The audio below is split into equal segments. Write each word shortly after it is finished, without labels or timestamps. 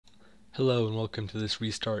Hello and welcome to this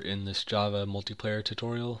restart in this Java multiplayer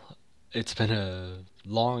tutorial. It's been a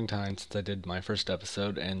long time since I did my first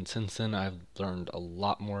episode, and since then I've learned a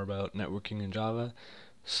lot more about networking in Java,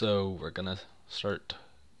 so we're gonna start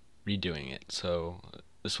redoing it. So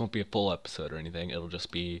this won't be a full episode or anything, it'll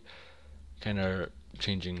just be kind of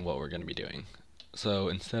changing what we're gonna be doing. So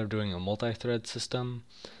instead of doing a multi-thread system,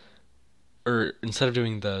 or instead of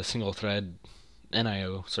doing the single thread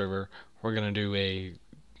NIO server, we're going to do a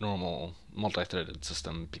normal multi-threaded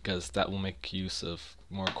system because that will make use of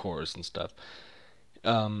more cores and stuff.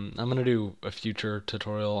 I'm going to do a future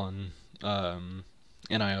tutorial on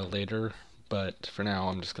NIO later, but for now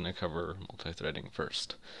I'm just going to cover multi-threading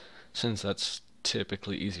first, since that's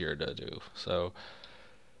typically easier to do. So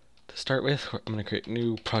to start with, I'm going to create a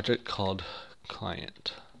new project called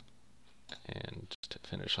client, and just to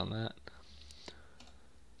finish on that,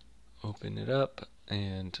 open it up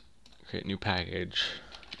and create a new package.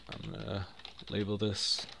 I'm gonna label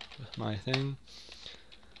this with my thing.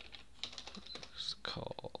 Just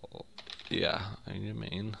call, I need a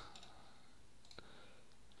main,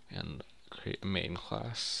 and create a main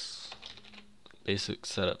class. Basic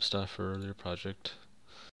setup stuff for their project.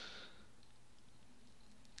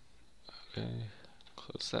 Okay,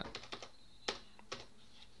 close that.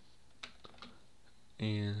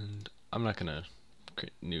 And I'm not gonna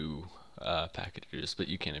create new packages, but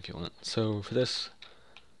you can if you want. So for this,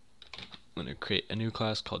 I'm going to create a new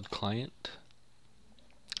class called client,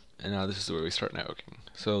 and now this is where we start networking.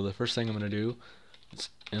 So the first thing I'm going to do is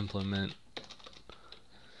implement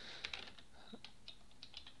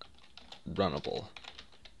runnable.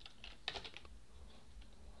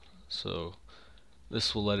 So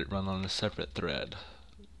this will let it run on a separate thread,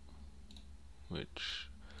 which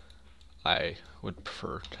I would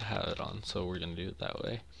prefer to have it on, so we're going to do it that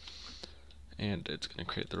way. And it's going to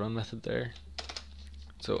create the run method there.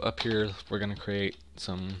 So up here we're going to create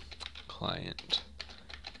some client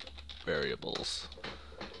variables,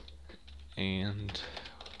 and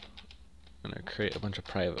I'm going to create a bunch of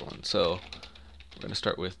private ones. So we're going to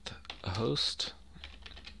start with a host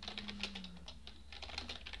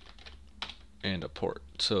and a port.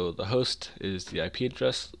 So the host is the IP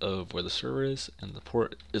address of where the server is, and the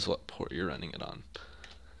port is what port you're running it on.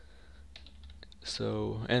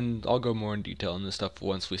 So, and I'll go more in detail on this stuff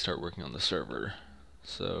once we start working on the server.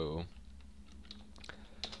 So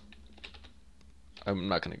I'm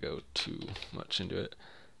not going to go too much into it.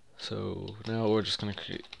 So now we're just going to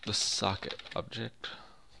create the socket object.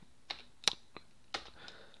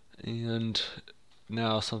 And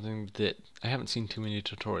now something that I haven't seen too many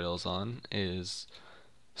tutorials on is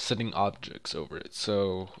setting objects over it.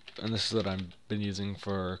 So, and this is what I've been using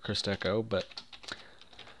for Christecho, but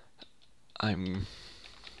I'm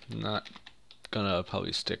not gonna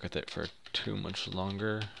probably stick with it for too much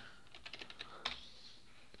longer.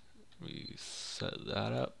 We set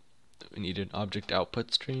that up. We need an object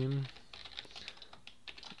output stream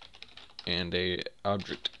and a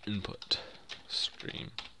object input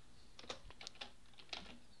stream,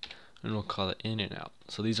 and we'll call it in and out.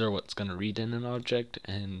 So these are what's going to read in an object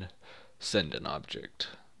and send an object.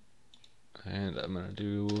 And I'm going to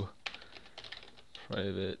do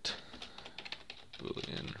private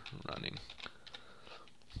boolean running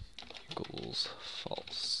equals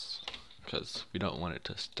false, because we don't want it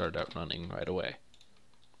to start out running right away.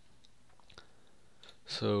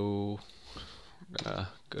 So we're going to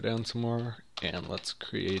go down some more, and let's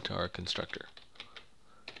create our constructor.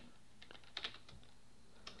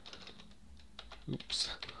 Oops.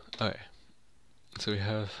 Okay. So we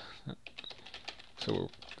have,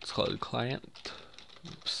 it's called client.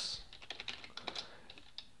 Oops.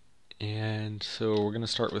 And so we're going to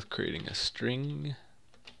start with creating a string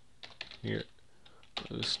here,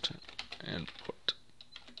 host and port.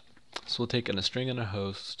 So we'll take in a string and a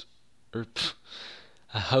host, or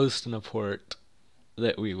a host and a port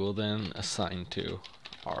that we will then assign to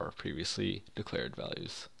our previously declared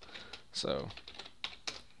values. So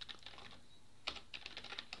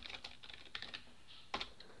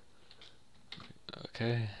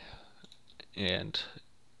okay, and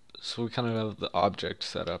so we kind of have the object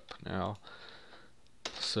set up now.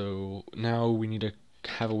 So now we need to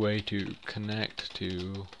have a way to connect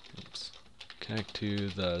to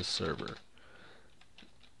the server.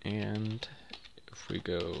 And if we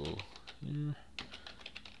go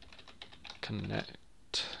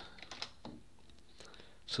connect,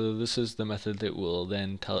 so this is the method that will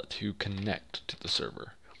then tell it to connect to the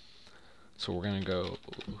server. So we're going to go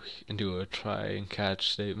and do a try and catch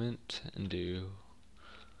statement and do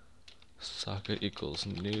socket equals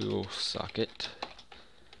new socket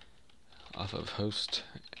off of host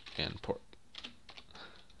and port.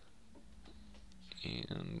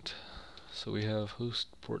 And so we have host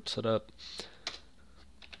port set up,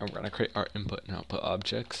 and we're going to create our input and output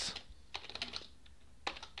objects.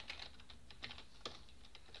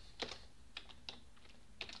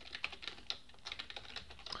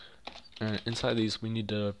 And inside these we need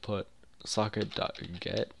to put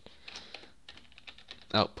socket.get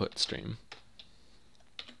output stream,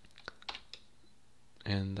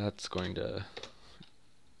 and that's going to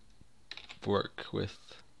work with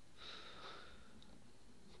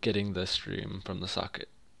getting the stream from the socket.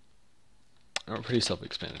 Pretty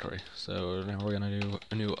self-explanatory. So now we're going to do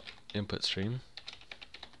a new input stream,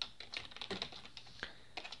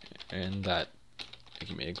 and that, like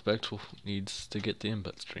you may expect, needs to get the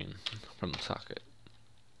input stream from the socket.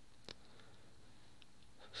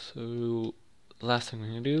 So the last thing we're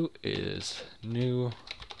going to do is new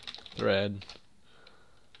thread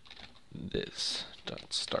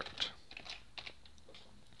this.start.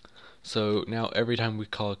 So now every time we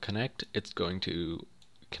call connect, it's going to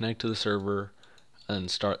connect to the server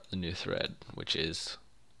and start the new thread, which is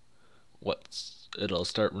it'll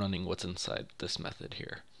start running what's inside this method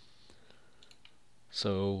here.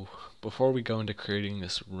 So before we go into creating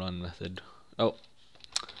this run method,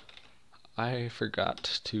 I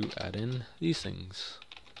forgot to add in these things,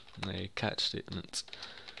 my catch statements.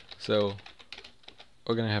 So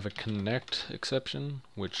we're going to have a connect exception,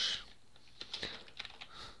 which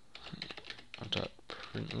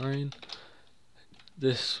 .println.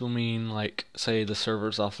 This will mean, like, say the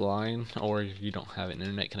server's offline or you don't have an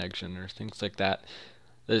internet connection or things like that.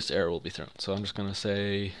 This error will be thrown. So I'm just going to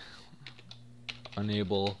say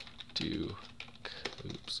unable to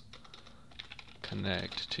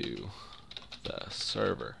connect to the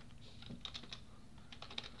server.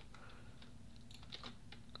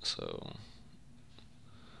 So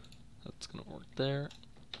that's going to work there.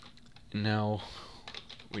 And now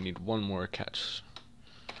we need one more catch,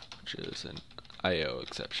 which is an IO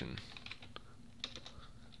exception.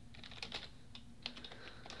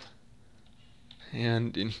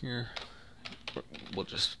 And in here, we'll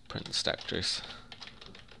just print the stack trace.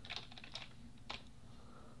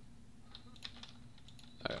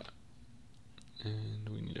 And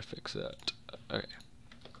we need to fix that. Okay.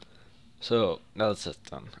 So now that's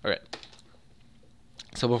done. Alright.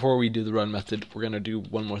 So before we do the run method, we're going to do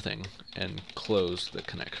one more thing and close the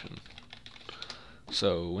connection.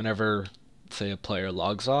 So whenever, say, a player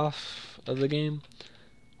logs off of the game,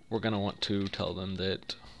 we're going to want to tell them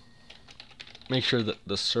that, make sure that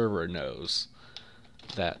the server knows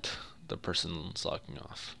that the person's logging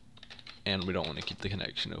off, and we don't want to keep the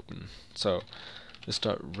connection open. So let's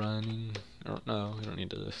start running. No, we don't need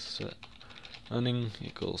to set running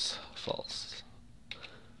equals false,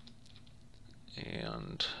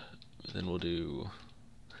 and then we'll do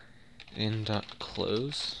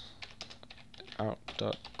in.close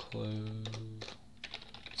out.close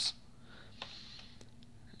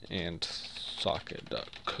and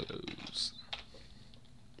socket.close,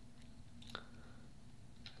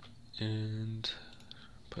 and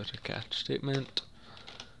put a catch statement,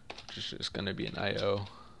 which is just going to be an IO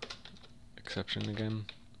exception again,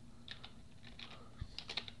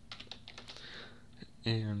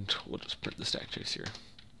 and we'll just print the stack trace here.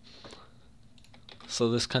 So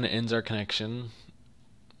this kind of ends our connection,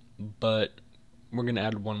 but we're going to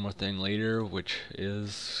add one more thing later, which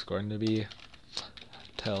is going to be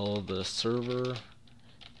tell the server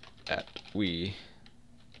at we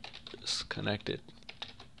disconnected.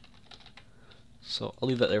 So I'll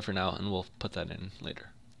leave that there for now, and we'll put that in later.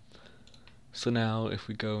 So now if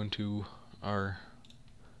we go into our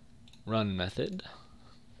run method,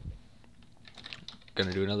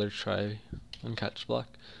 gonna do another try on catch block,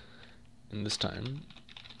 and this time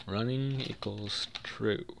running equals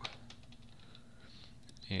true,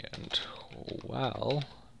 and while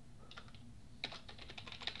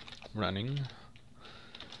running,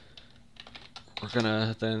 we're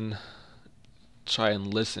gonna then try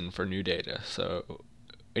and listen for new data. So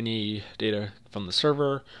any data from the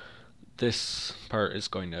server, this part is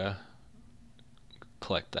going to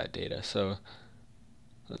collect that data. So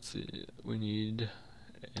let's see, we need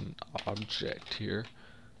an object here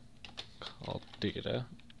called data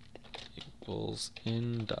equals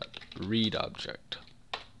in.read object.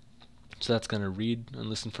 So that's going to read and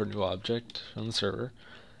listen for a new object from the server,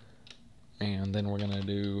 and then we're going to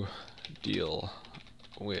do deal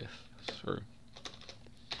with or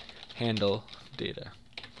handle data,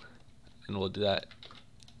 and we'll do that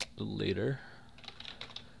later.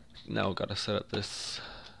 Now we've got to set up this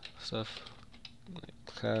stuff, like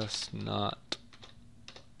class not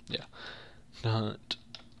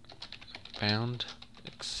found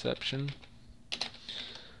exception.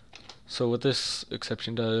 So what this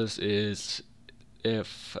exception does is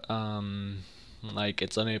if like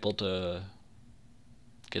it's unable to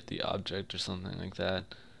get the object or something like that,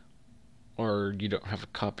 or you don't have a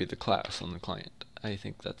copy of the class on the client. I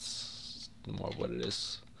think that's more what it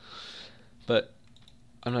is. But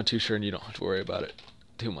I'm not too sure, and you don't have to worry about it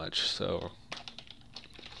too much. So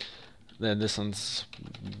then this one's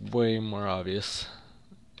way more obvious.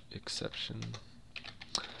 Exception.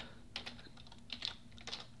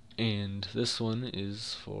 And this one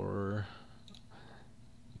is for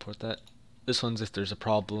import that. This one's if there's a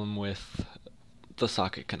problem with the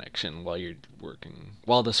socket connection while you're working,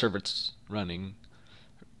 while the server's running.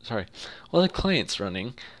 Sorry, while the client's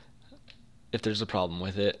running. If there's a problem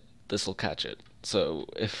with it, this will catch it. So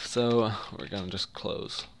if so, we're gonna just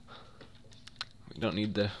close. We don't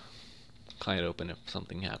need the client open if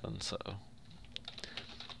something happens, so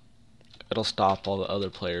it'll stop all the other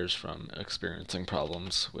players from experiencing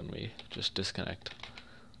problems when we just disconnect.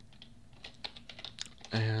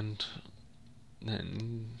 And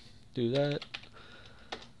then do that.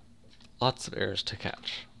 Lots of errors to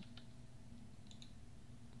catch.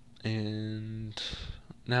 And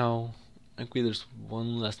now I think there's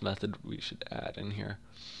one less method we should add in here.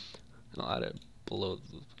 And I'll add it below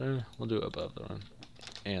we'll do it above the one.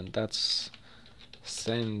 And that's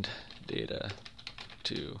send data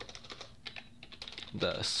to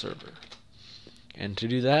the server. And to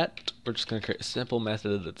do that, we're just going to create a simple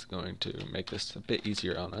method that's going to make this a bit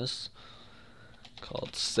easier on us,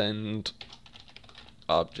 called send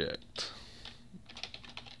object.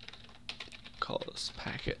 Call this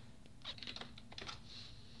packet.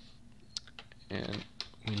 And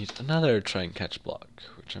we need another try and catch block,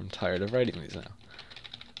 which I'm tired of writing these now.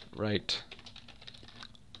 Write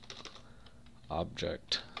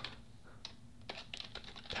object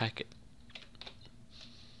packet.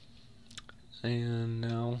 And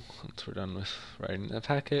now, once we're done with writing the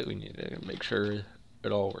packet, we need to make sure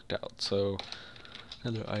it all worked out. So,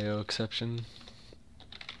 another IO exception.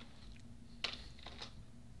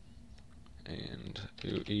 And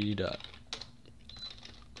do e dot.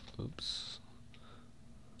 Oops.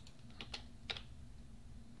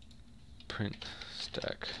 Print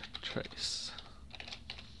stack trace.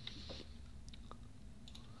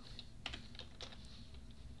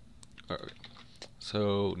 Alright.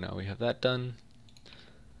 So now we have that done.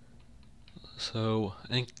 So I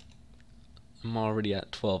think I'm already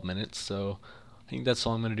at 12 minutes, so I think that's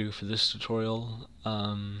all I'm going to do for this tutorial.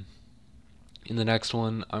 In the next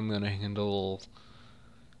one, I'm going to handle,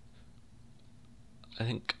 I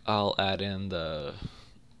think I'll add in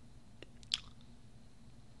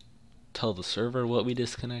tell the server what we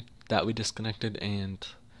disconnected and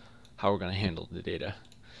how we're going to handle the data.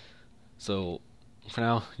 So for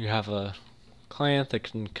now, you have a client that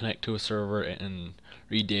can connect to a server and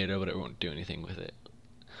read data, but it won't do anything with it.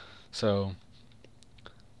 So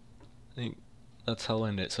I think that's how I'll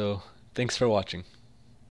end it. So thanks for watching.